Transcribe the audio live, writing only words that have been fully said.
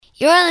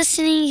You're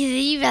listening to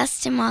the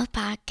Best in Wealth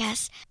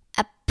Podcast,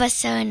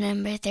 episode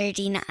number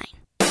 39.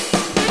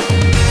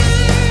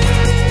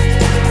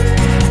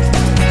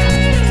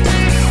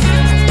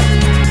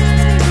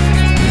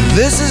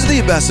 This is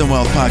the Best in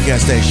Wealth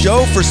Podcast, a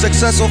show for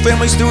successful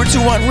family stewards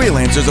who want real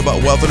answers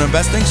about wealth and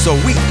investing so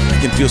we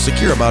can feel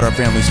secure about our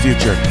family's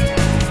future.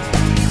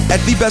 At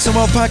the Best in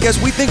Wealth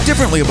Podcast, we think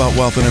differently about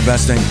wealth and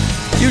investing.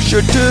 You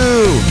should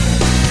too.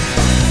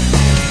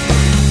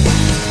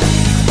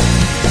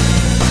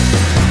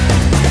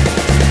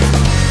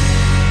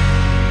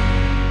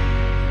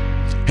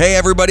 Hey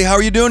everybody, how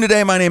are you doing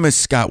today? My name is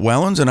Scott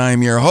Wellens and I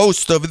am your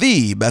host of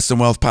the Best in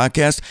Wealth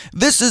Podcast.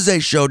 This is a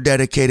show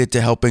dedicated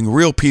to helping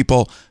real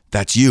people,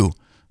 that's you,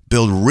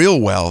 build real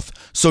wealth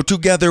so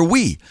together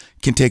we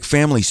can take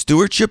family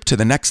stewardship to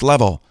the next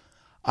level.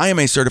 I am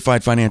a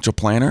certified financial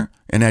planner,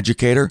 an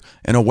educator,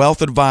 and a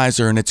wealth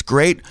advisor, and it's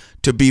great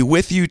to be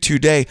with you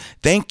today.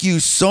 Thank you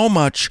so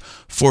much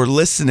for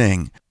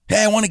listening.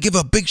 Hey, I want to give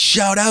a big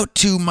shout out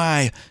to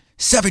my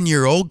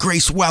 7-year-old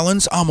Grace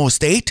Wellens,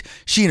 almost 8.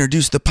 She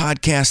introduced the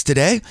podcast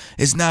today,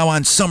 is now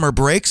on summer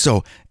break,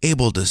 so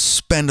able to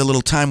spend a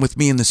little time with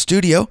me in the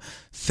studio.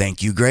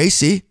 Thank you,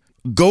 Gracie.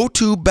 Go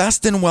to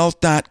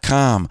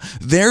bestinwealth.com.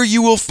 There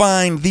you will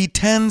find the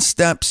 10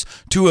 steps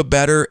to a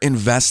better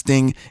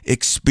investing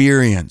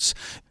experience.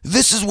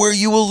 This is where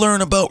you will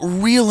learn about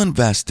real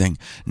investing,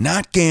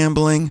 not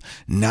gambling,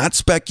 not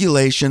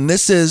speculation.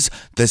 This is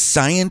the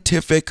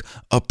scientific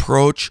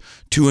approach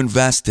to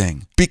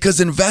investing, because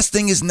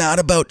investing is not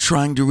about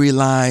trying to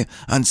rely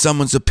on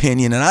someone's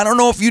opinion. And I don't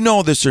know if you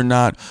know this or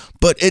not,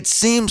 but it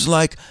seems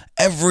like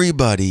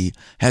everybody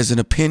has an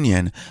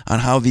opinion on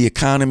how the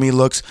economy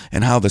looks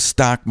and how the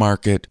stock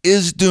market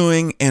is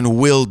doing and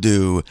will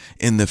do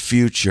in the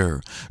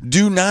future.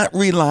 Do not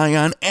rely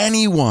on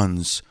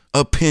anyone's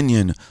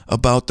opinion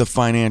about the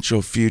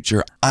financial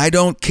future. I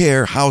don't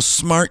care how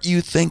smart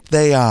you think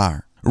they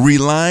are.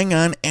 Relying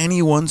on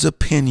anyone's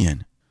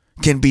opinion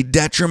can be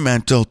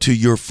detrimental to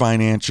your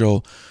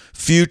financial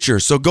future.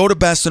 So go to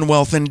Best in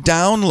Wealth and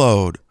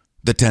download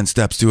the 10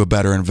 steps to a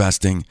better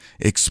investing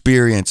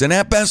experience. And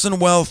at Best in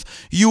Wealth,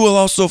 you will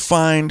also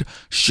find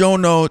show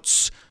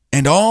notes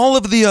and all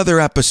of the other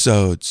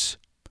episodes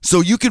so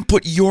you can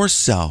put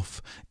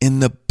yourself in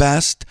the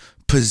best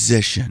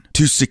position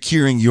to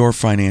securing your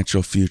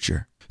financial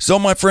future. So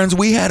my friends,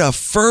 we had a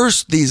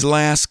first these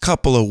last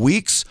couple of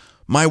weeks.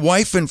 My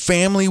wife and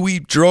family, we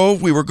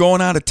were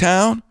going out of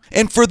town.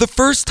 And for the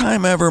first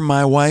time ever,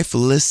 my wife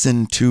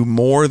listened to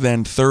more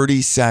than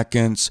 30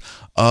 seconds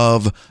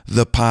of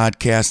the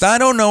podcast. I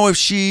don't know if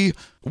she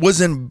was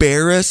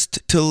embarrassed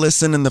to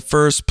listen in the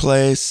first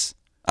place.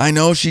 I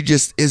know she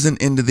just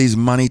isn't into these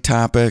money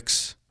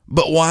topics.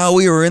 But while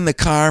we were in the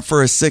car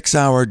for a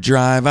 6-hour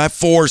drive, I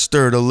forced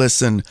her to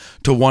listen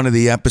to one of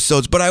the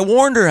episodes. But I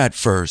warned her at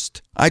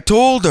first. I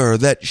told her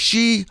that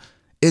she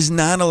is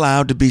not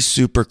allowed to be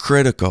super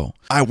critical.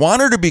 I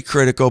want her to be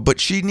critical,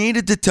 but she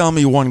needed to tell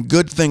me one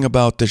good thing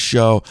about the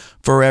show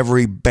for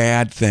every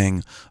bad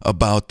thing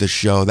about the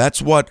show.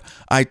 That's what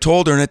I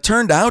told her, and it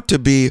turned out to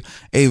be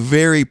a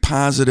very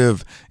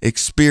positive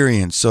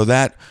experience. So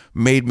that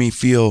made me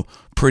feel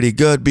pretty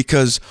good,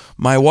 because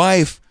my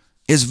wife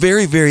is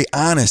very, very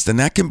honest, and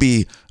that can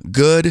be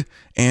good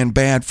and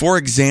bad. For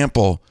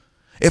example,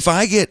 if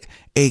I get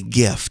a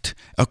gift,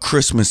 a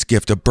Christmas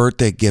gift, a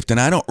birthday gift, and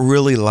I don't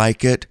really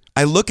like it,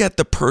 I look at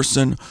the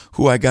person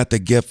who I got the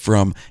gift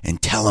from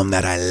and tell them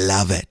that I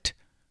love it.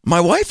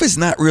 My wife is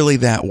not really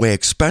that way,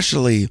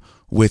 especially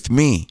with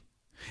me.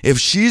 If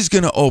she's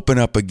going to open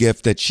up a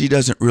gift that she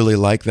doesn't really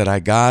like that I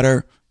got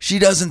her, she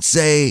doesn't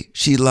say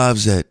she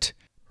loves it.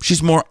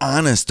 She's more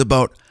honest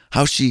about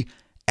how she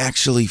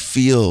actually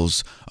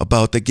feels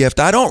about the gift.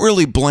 I don't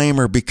really blame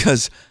her,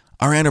 because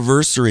our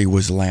anniversary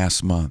was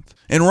last month.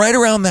 And right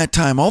around that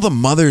time, all the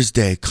Mother's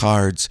Day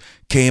cards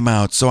came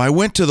out. So I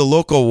went to the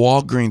local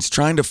Walgreens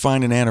trying to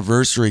find an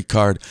anniversary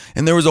card.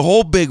 And there was a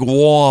whole big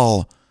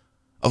wall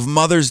of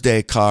Mother's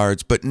Day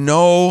cards, but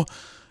no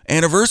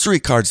anniversary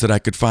cards that I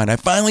could find. I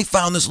finally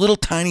found this little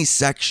tiny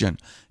section,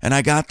 and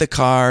I got the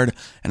card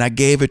and I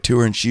gave it to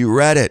her, and she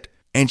read it.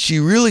 And she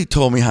really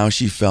told me how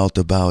she felt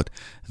about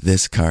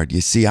this card. You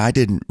see, I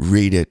didn't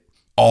read it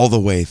all the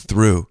way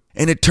through.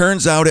 And it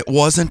turns out it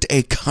wasn't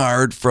a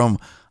card from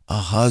a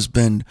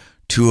husband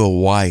to a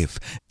wife.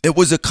 It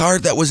was a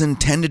card that was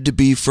intended to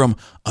be from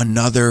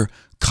another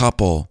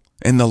couple.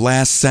 And the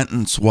last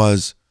sentence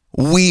was,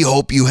 "We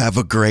hope you have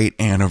a great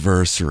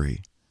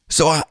anniversary."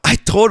 So I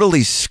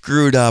totally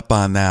screwed up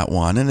on that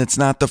one. And it's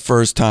not the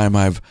first time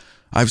I've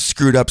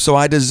screwed up. So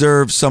I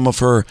deserve some of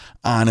her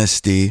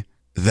honesty.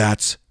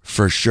 That's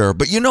for sure.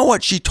 But you know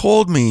what she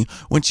told me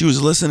when she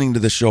was listening to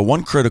the show?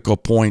 One critical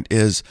point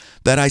is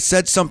that I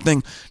said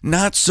something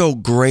not so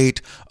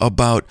great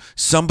about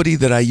somebody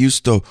that I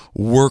used to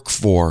work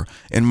for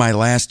in my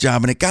last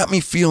job. And it got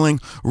me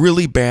feeling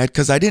really bad,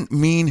 because I didn't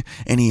mean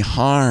any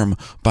harm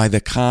by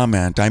the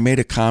comment. I made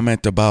a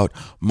comment about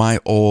my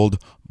old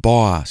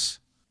boss.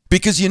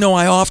 Because,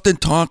 I often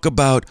talk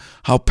about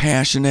how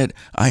passionate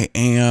I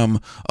am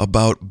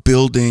about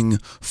building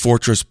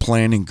Fortress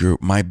Planning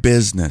Group, my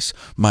business,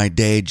 my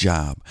day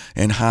job,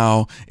 and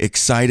how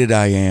excited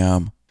I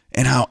am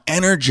and how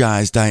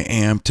energized I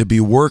am to be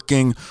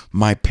working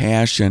my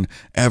passion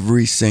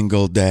every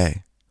single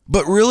day.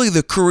 But really,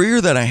 the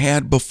career that I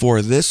had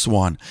before this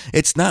one,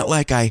 it's not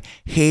like I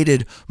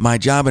hated my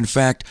job. In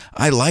fact,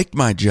 I liked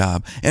my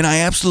job, and I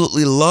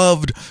absolutely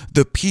loved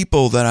the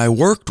people that I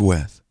worked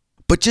with.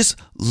 But just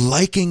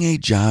liking a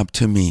job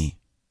to me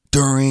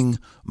during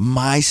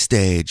my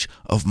stage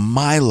of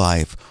my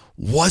life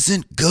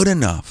wasn't good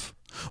enough.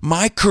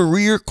 My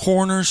career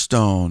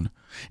cornerstone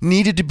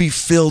needed to be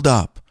filled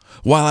up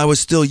while I was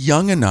still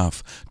young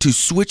enough to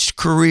switch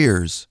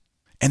careers.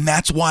 And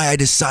that's why I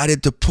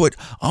decided to put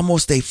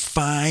almost a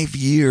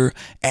 5-year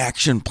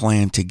action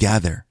plan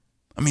together.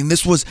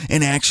 This was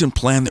an action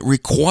plan that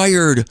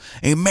required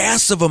a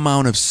massive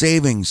amount of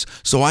savings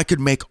so I could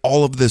make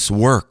all of this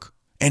work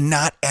and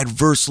not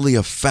adversely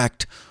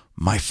affect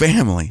my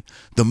family,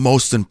 the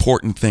most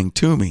important thing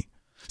to me.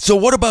 So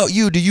what about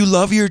you? Do you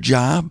love your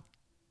job?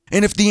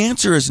 And if the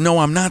answer is no,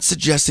 I'm not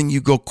suggesting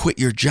you go quit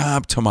your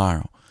job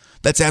tomorrow.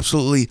 That's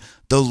absolutely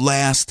the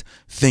last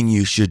thing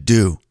you should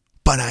do.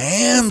 But I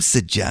am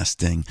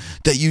suggesting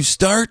that you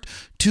start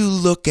to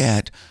look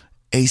at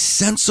a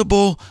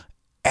sensible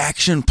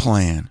action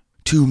plan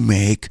to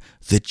make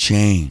the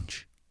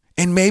change.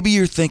 And maybe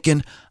you're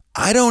thinking,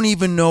 I don't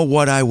even know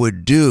what I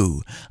would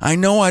do. I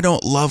know I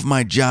don't love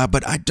my job,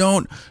 but I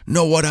don't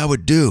know what I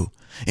would do.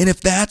 And if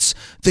that's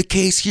the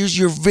case, here's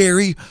your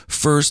very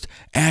first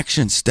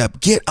action step.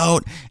 Get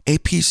out a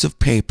piece of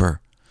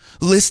paper.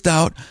 List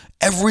out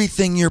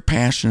everything you're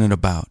passionate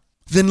about.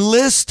 Then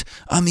list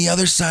on the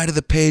other side of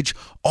the page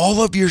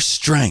all of your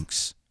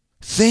strengths.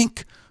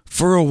 Think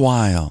for a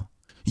while.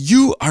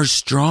 You are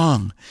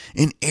strong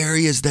in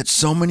areas that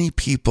so many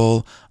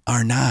people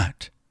are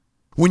not.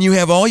 When you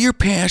have all your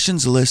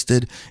passions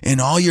listed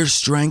and all your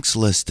strengths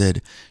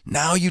listed,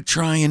 now you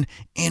try and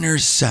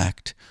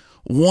intersect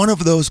one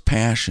of those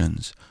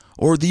passions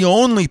or the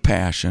only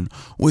passion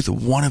with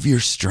one of your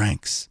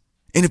strengths.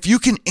 And if you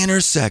can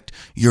intersect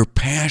your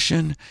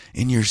passion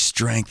and your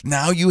strength,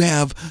 now you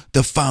have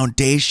the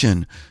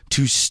foundation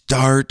to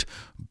start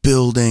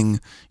building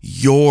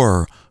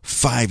your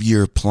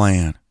 5-year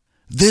plan.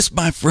 This,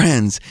 my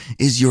friends,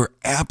 is your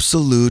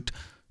absolute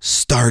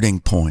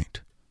starting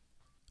point.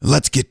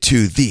 Let's get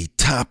to the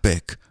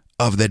topic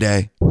of the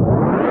day.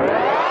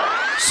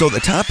 So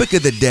the topic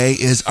of the day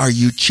is, are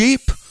you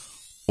cheap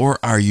or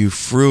are you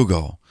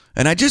frugal?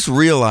 And I just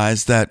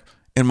realized that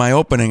in my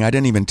opening, I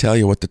didn't even tell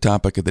you what the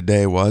topic of the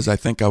day was. I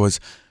think I was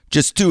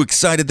just too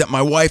excited that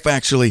my wife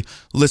actually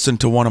listened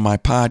to one of my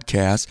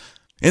podcasts.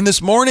 And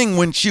this morning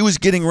when she was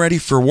getting ready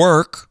for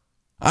work,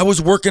 I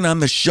was working on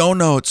the show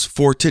notes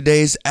for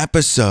today's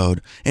episode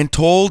and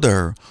told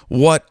her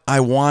what I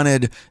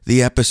wanted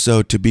the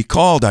episode to be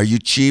called. Are you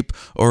cheap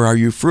or are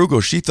you frugal?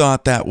 She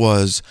thought that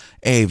was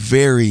a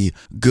very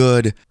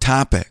good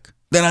topic.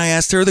 Then I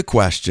asked her the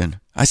question.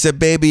 I said,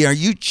 baby, are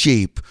you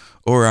cheap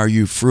or are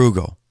you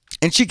frugal?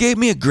 And she gave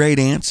me a great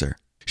answer.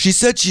 She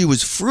said she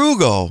was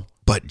frugal,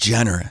 but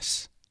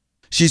generous.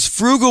 She's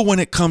frugal when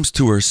it comes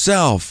to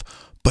herself,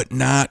 but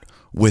not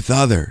with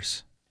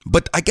others.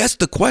 But I guess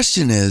the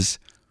question is,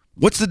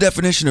 what's the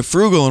definition of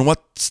frugal and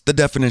what's the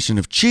definition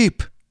of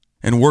cheap?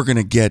 And we're going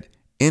to get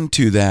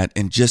into that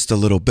in just a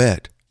little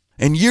bit.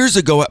 And years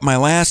ago at my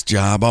last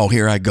job,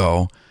 here I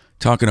go,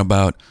 talking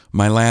about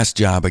my last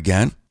job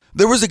again,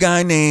 there was a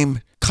guy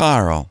named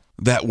Carl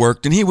that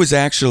worked, and he was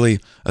actually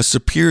a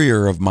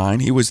superior of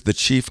mine. He was the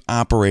chief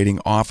operating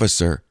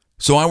officer.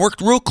 So I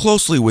worked real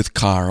closely with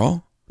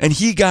Carl, and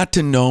he got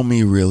to know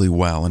me really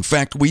well. In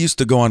fact, we used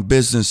to go on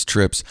business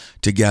trips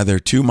together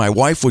too. My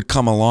wife would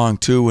come along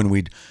too, and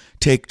we'd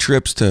take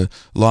trips to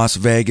Las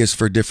Vegas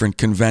for different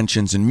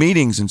conventions and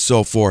meetings and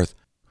so forth.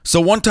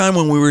 So one time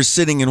when we were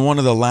sitting in one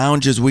of the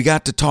lounges, we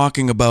got to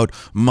talking about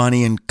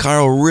money, and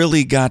Carl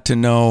really got to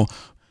know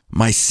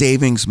my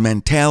savings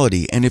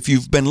mentality. And if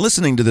you've been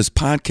listening to this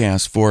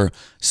podcast for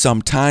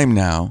some time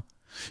now,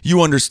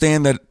 you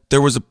understand that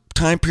there was a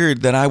time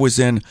period that I was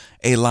in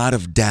a lot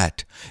of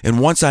debt. And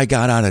once I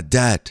got out of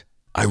debt,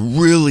 I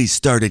really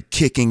started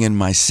kicking in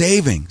my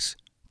savings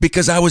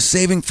because I was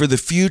saving for the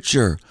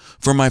future,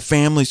 for my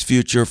family's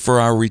future, for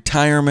our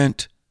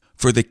retirement,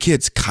 for the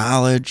kids'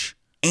 college,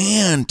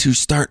 and to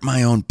start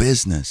my own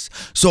business.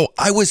 So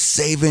I was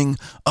saving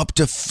up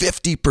to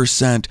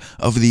 50%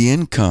 of the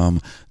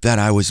income that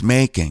I was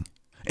making.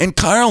 And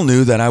Carl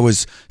knew that I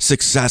was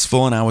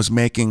successful and I was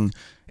making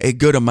a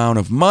good amount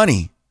of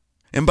money.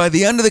 And by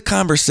the end of the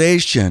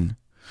conversation,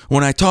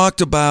 when I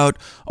talked about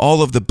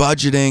all of the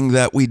budgeting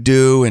that we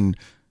do and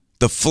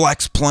the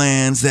flex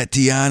plans that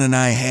Deanna and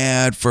I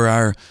had for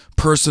our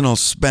personal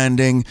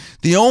spending,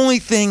 the only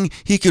thing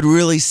he could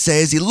really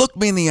say is he looked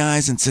me in the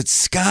eyes and said,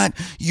 Scott,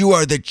 you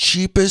are the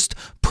cheapest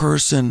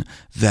person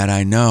that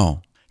I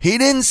know. He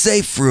didn't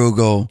say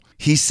frugal,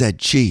 he said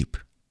cheap.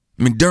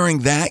 I mean, during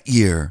that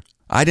year,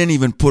 I didn't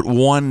even put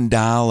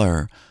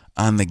 $1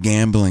 on the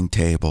gambling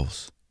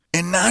tables.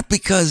 And not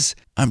because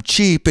I'm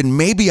cheap, and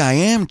maybe I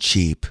am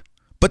cheap,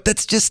 but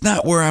that's just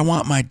not where I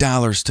want my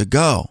dollars to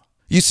go.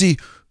 You see,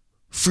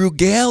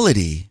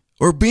 frugality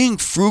or being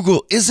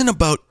frugal isn't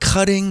about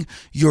cutting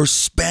your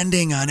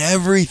spending on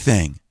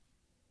everything.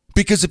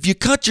 Because if you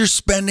cut your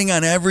spending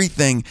on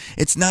everything,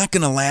 it's not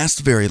going to last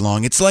very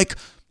long. It's like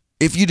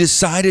if you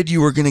decided you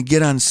were going to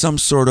get on some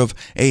sort of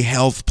a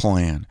health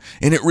plan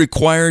and it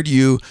required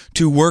you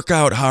to work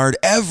out hard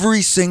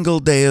every single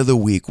day of the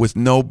week with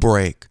no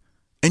break,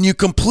 and you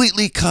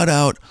completely cut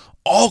out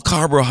all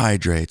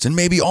carbohydrates and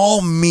maybe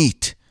all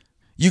meat,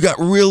 you got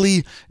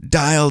really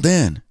dialed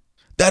in.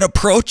 That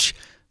approach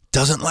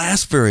doesn't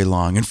last very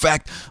long. In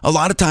fact, a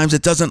lot of times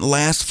it doesn't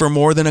last for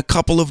more than a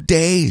couple of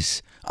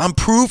days. I'm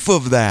proof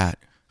of that.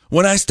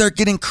 When I start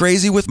getting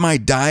crazy with my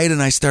diet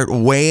and I start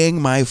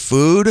weighing my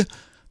food,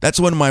 that's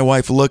when my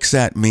wife looks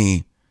at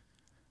me.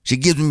 She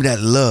gives me that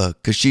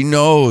look because she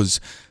knows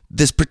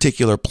this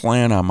particular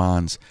plan I'm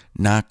on's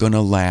not going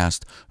to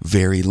last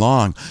very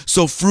long.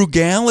 So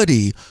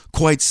frugality,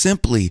 quite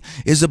simply,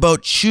 is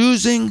about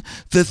choosing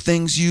the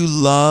things you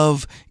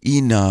love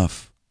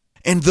enough.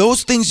 And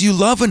those things you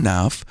love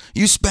enough,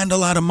 you spend a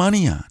lot of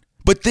money on.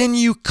 But then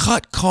you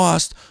cut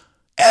costs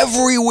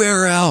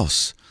everywhere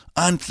else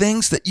on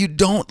things that you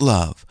don't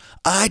love.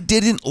 I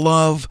didn't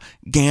love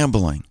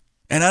gambling.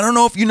 And I don't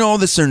know if you know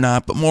this or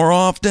not, but more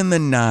often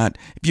than not,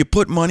 if you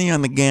put money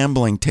on the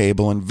gambling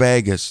table in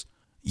Vegas,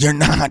 you're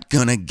not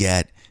going to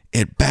get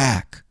it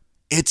back.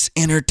 It's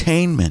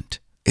entertainment.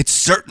 It's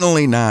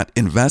certainly not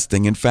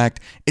investing. In fact,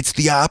 it's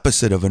the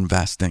opposite of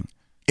investing.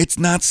 It's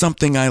not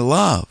something I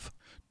love.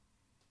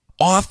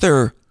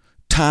 Author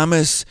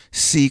Thomas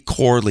C.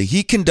 Corley,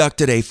 he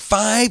conducted a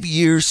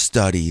 5-year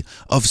study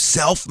of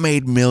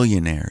self-made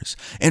millionaires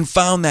and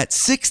found that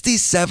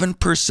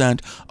 67%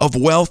 of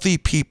wealthy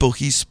people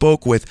he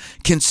spoke with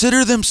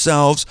consider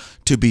themselves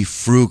to be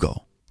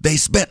frugal. They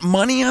spent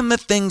money on the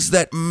things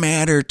that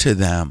matter to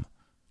them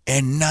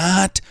and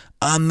not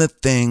on the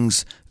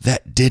things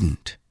that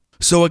didn't.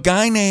 So a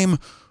guy named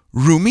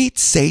Ramit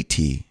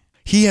Sethi,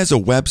 he has a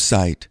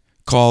website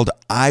called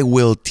I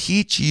Will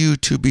Teach You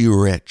to Be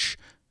Rich.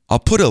 I'll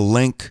put a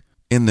link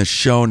in the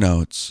show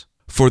notes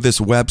for this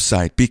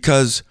website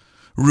because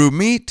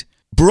Ramit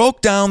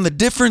broke down the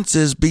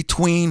differences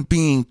between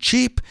being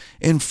cheap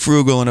and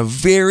frugal in a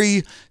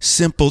very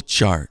simple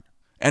chart.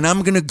 And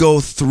I'm going to go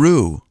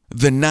through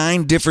the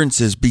 9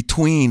 differences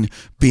between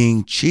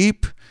being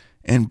cheap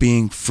and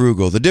being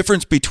frugal. The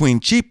difference between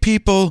cheap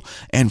people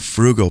and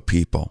frugal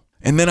people.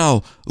 And then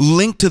I'll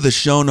link to the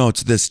show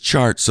notes this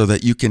chart so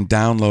that you can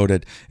download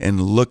it and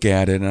look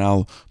at it. And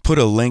I'll put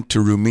a link to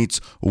Ramit's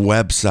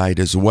website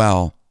as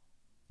well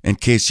in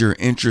case you're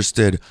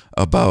interested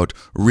about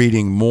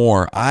reading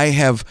more. I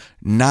have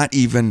not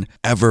even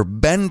ever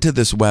been to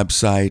this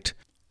website.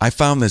 I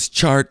found this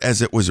chart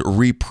as it was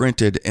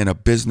reprinted in a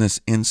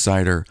Business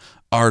Insider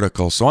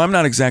article. So I'm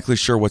not exactly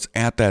sure what's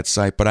at that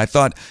site, but I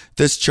thought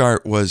this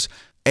chart was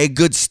a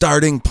good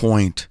starting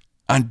point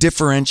on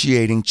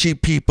differentiating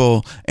cheap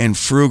people and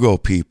frugal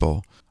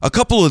people. A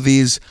couple of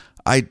these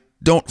I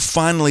don't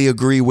finally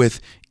agree with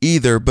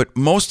either, but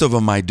most of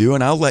them I do,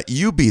 and I'll let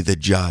you be the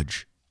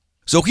judge.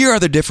 So here are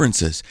the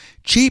differences.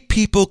 Cheap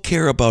people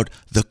care about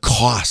the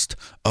cost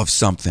of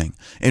something,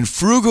 and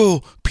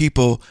frugal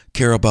people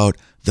care about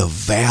the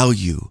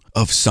value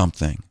of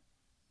something.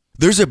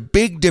 There's a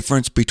big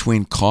difference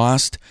between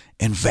cost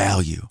and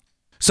value.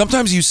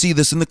 Sometimes you see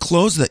this in the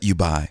clothes that you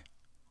buy.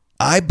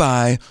 I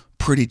buy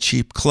pretty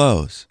cheap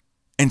clothes,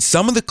 and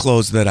some of the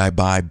clothes that I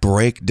buy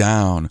break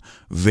down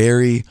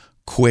very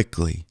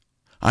quickly.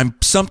 I'm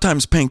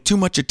sometimes paying too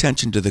much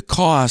attention to the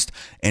cost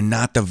and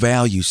not the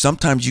value.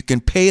 Sometimes you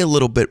can pay a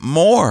little bit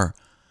more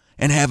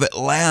and have it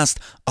last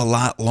a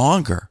lot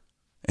longer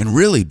and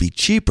really be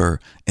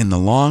cheaper in the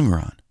long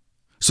run.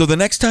 So the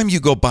next time you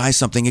go buy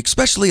something,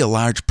 especially a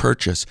large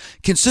purchase,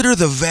 consider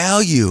the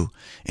value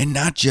and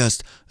not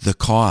just the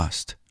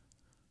cost.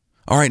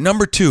 All right,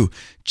 number 2,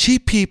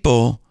 cheap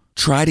people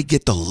try to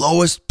get the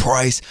lowest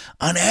price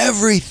on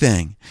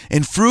everything.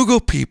 And frugal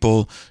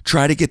people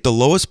try to get the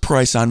lowest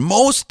price on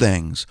most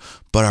things,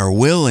 but are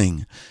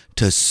willing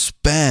to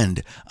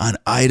spend on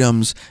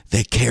items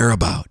they care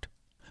about.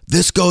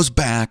 This goes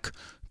back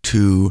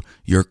to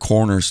your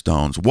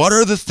cornerstones. What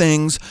are the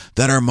things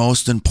that are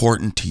most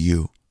important to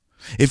you?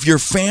 If your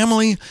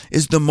family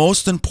is the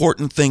most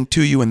important thing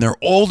to you and they're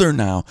older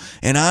now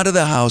and out of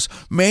the house,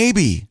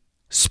 maybe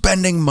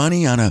spending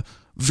money on a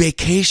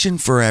vacation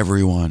for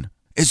everyone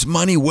is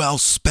money well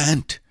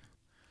spent.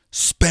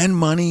 Spend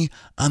money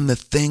on the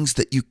things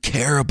that you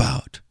care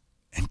about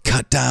and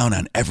cut down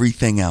on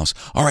everything else.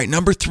 All right,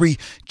 number 3,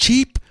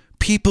 cheap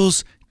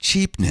people's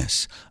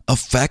cheapness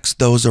affects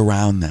those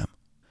around them.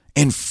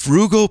 And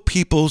frugal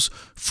people's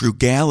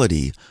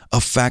frugality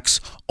affects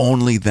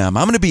only them.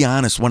 I'm going to be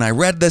honest, when I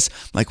read this,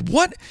 like,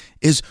 what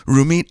is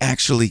Ramit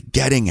actually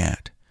getting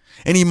at?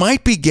 And he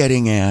might be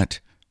getting at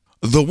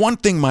the one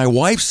thing my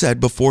wife said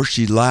before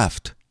she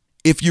left.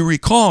 If you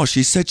recall,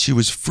 she said she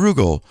was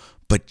frugal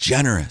but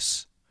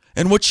generous.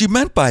 And what she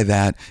meant by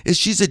that is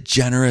she's a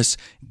generous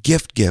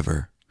gift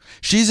giver.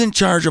 She's in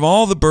charge of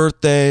all the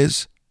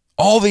birthdays,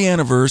 all the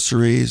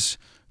anniversaries,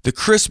 the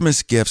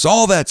Christmas gifts,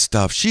 all that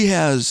stuff. She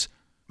has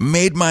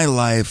made my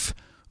life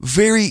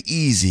very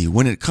easy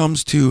when it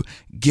comes to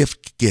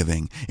gift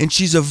giving. And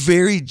she's a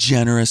very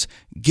generous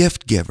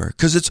gift giver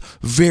because it's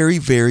very,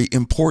 very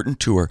important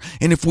to her.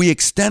 And if we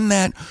extend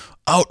that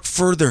out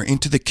further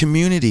into the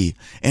community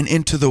and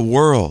into the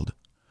world,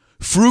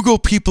 frugal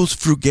people's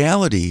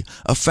frugality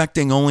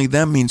affecting only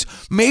them means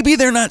maybe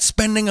they're not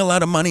spending a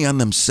lot of money on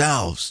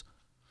themselves,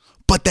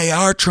 but they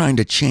are trying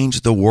to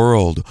change the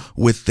world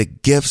with the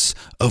gifts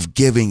of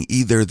giving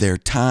either their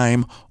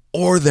time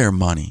or their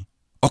money.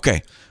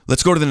 Okay,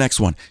 let's go to the next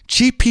one.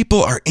 Cheap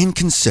people are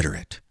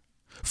inconsiderate.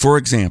 For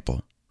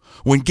example,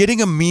 when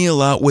getting a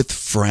meal out with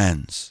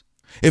friends,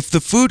 if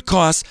the food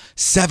costs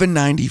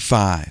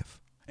 $7.95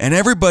 and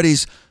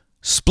everybody's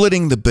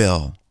splitting the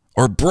bill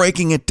or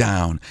breaking it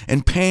down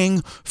and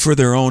paying for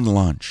their own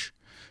lunch,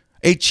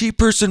 a cheap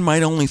person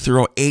might only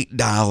throw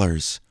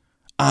 $8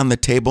 on the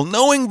table,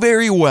 knowing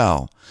very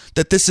well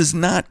that this is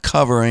not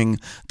covering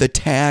the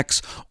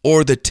tax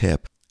or the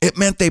tip. It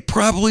meant they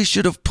probably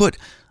should have put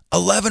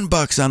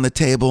 $11 on the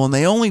table and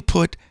they only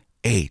put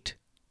 $8.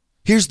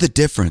 Here's the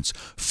difference.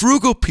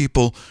 Frugal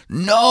people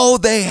know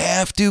they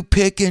have to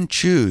pick and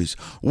choose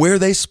where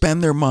they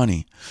spend their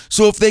money.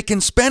 So if they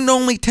can spend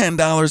only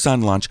 $10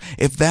 on lunch,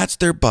 if that's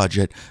their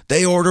budget,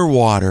 they order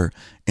water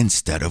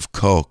instead of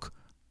Coke.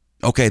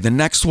 Okay, the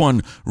next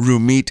one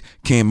Rumit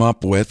came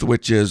up with,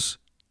 which is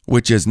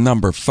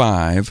number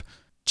 5.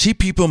 Cheap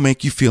people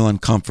make you feel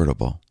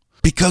uncomfortable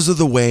because of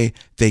the way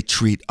they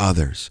treat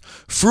others.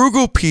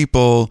 Frugal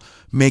people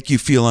make you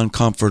feel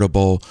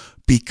uncomfortable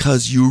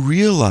because you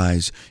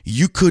realize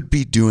you could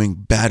be doing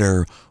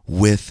better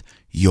with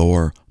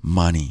your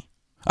money.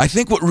 I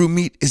think what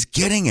Rumit is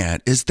getting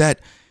at is that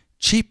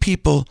cheap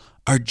people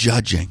are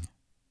judging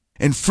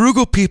and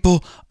frugal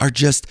people are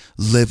just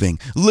living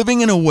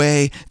in a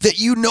way that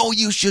you know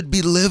you should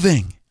be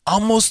living,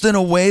 almost in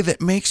a way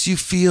that makes you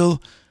feel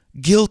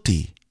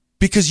guilty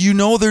because you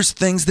know there's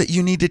things that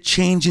you need to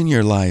change in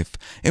your life.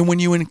 And when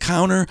you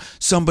encounter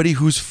somebody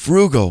who's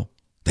frugal,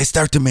 they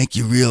start to make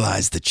you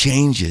realize the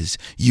changes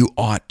you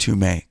ought to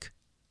make.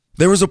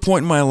 There was a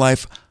point in my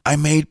life I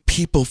made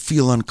people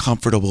feel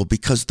uncomfortable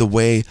because the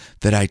way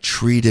that I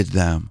treated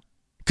them.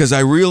 Because I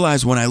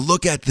realized when I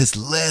look at this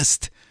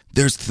list,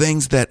 there's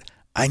things that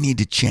I need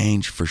to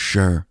change for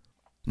sure.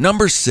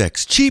 Number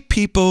 6, cheap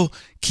people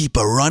keep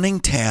a running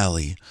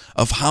tally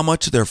of how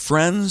much their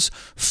friends,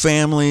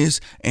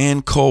 families,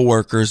 and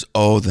coworkers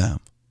owe them.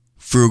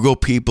 Frugal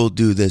people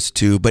do this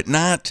too, but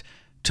not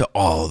to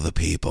all the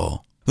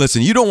people.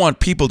 Listen, you don't want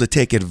people to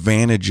take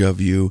advantage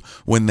of you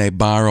when they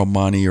borrow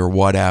money or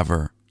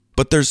whatever.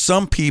 But there's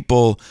some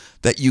people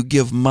that you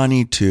give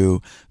money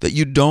to that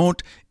you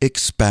don't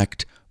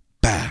expect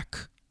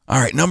back. All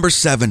right, number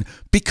 7,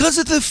 because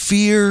of the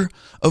fear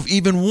of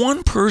even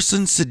one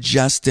person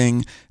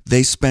suggesting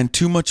they spend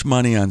too much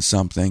money on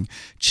something,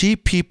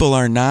 cheap people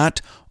are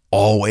not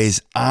always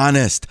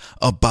honest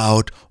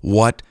about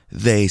what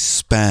they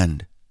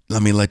spend.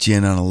 Let me let you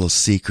in on a little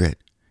secret.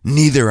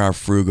 Neither are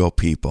frugal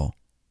people.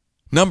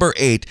 Number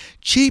 8,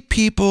 cheap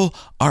people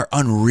are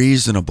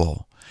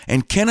unreasonable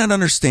and cannot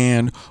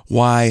understand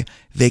why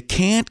they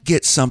can't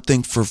get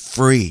something for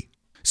free.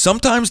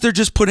 Sometimes they're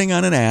just putting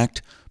on an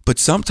act, but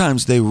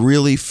sometimes they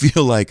really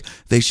feel like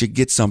they should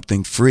get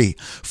something free.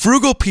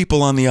 Frugal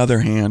people, on the other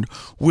hand,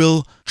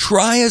 will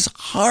try as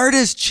hard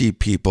as cheap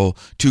people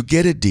to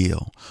get a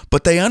deal,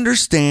 but they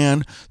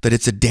understand that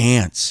it's a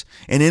dance.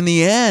 And in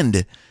the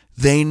end,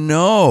 they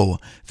know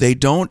they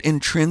don't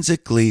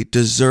intrinsically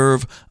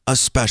deserve a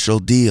special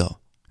deal.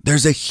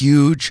 There's a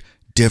huge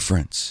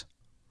difference.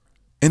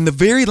 And the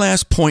very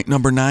last point,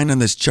 number 9 on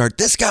this chart,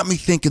 this got me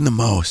thinking the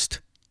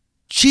most.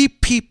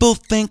 Cheap people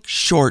think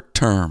short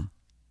term.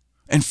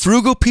 And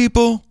frugal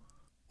people,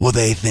 well,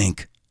 they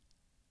think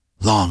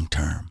long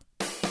term.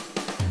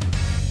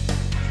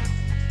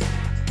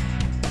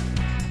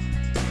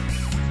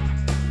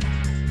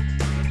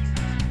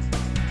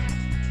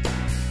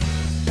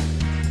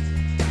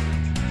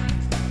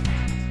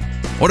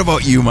 What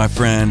about you, my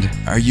friend?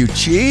 Are you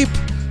cheap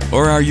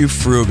or are you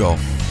frugal?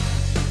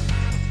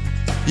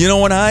 You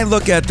know, when I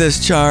look at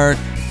this chart,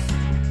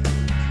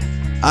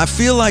 I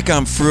feel like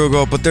I'm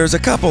frugal, but there's a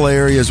couple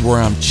areas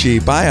where I'm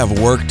cheap. I have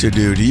work to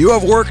do. Do you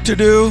have work to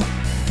do?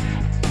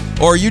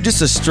 Or are you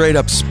just a straight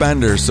up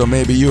spender, so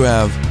maybe you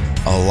have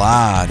a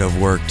lot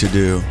of work to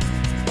do?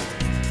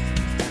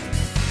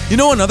 You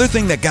know, another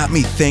thing that got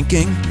me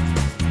thinking?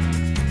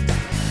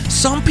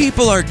 Some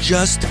people are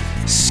just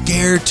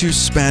scared to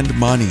spend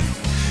money.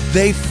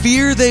 They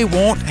fear they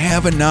won't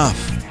have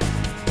enough.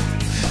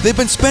 They've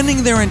been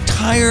spending their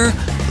entire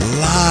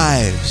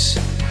lives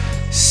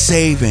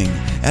saving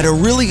at a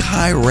really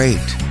high rate.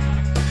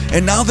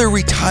 And now they're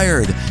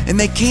retired and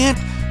they can't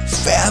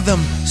fathom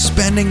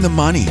spending the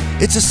money.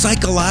 It's a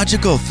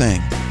psychological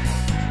thing.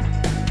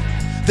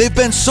 They've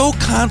been so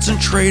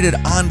concentrated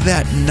on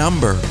that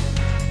number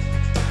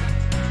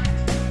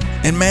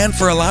And man,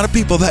 for a lot of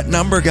people, that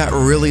number got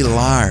really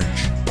large.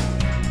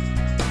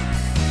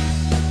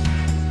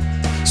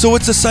 So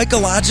it's a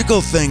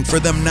psychological thing for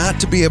them not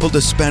to be able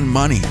to spend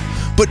money.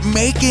 But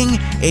making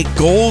a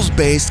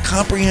goals-based,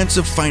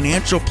 comprehensive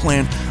financial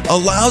plan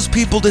allows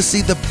people to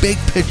see the big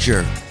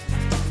picture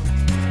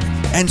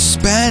and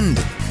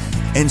spend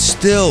and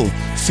still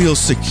feel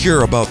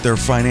secure about their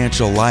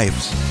financial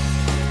lives.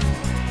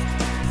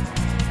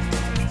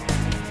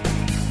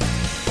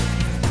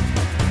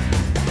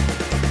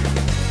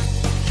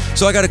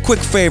 So I got a quick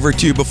favor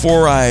to you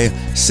before I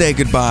say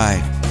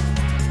goodbye.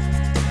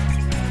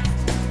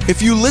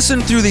 If you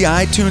listen through the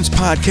iTunes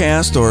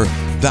podcast or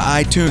the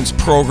iTunes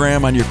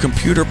program on your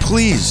computer,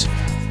 please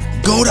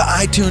go to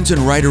iTunes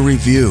and write a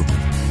review.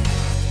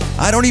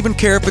 I don't even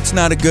care if it's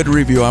not a good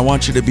review. I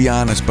want you to be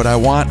honest, but I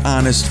want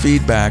honest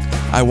feedback.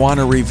 I want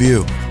a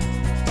review.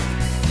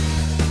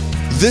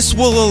 This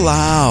will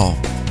allow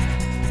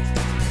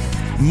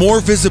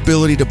more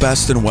visibility to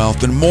Best in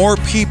Wealth and more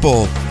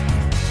people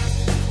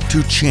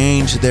to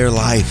change their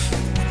life.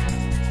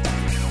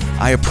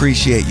 I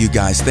appreciate you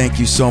guys. Thank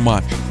you so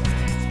much.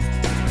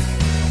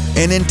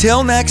 And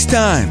until next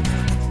time,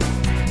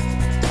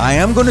 I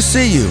am going to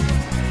see you,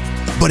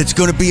 but it's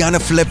going to be on the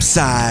flip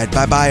side.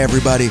 Bye-bye,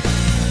 everybody.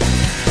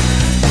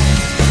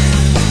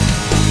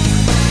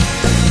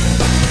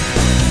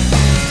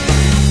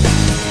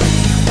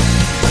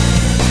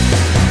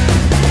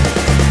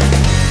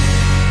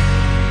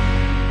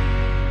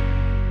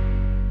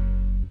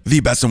 The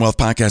Best in Wealth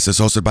podcast is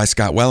hosted by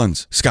Scott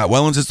Wellens. Scott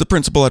Wellens is the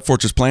principal at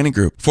Fortress Planning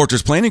Group.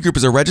 Fortress Planning Group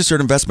is a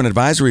registered investment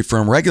advisory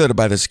firm regulated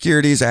by the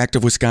Securities Act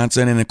of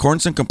Wisconsin in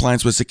accordance and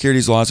compliance with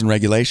securities laws and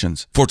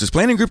regulations. Fortress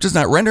Planning Group does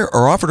not render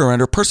or offer to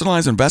render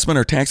personalized investment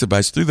or tax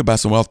advice through the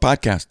Best in Wealth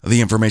podcast. The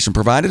information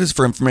provided is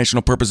for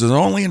informational purposes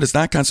only and does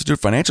not constitute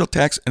financial,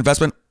 tax,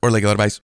 investment, or legal advice.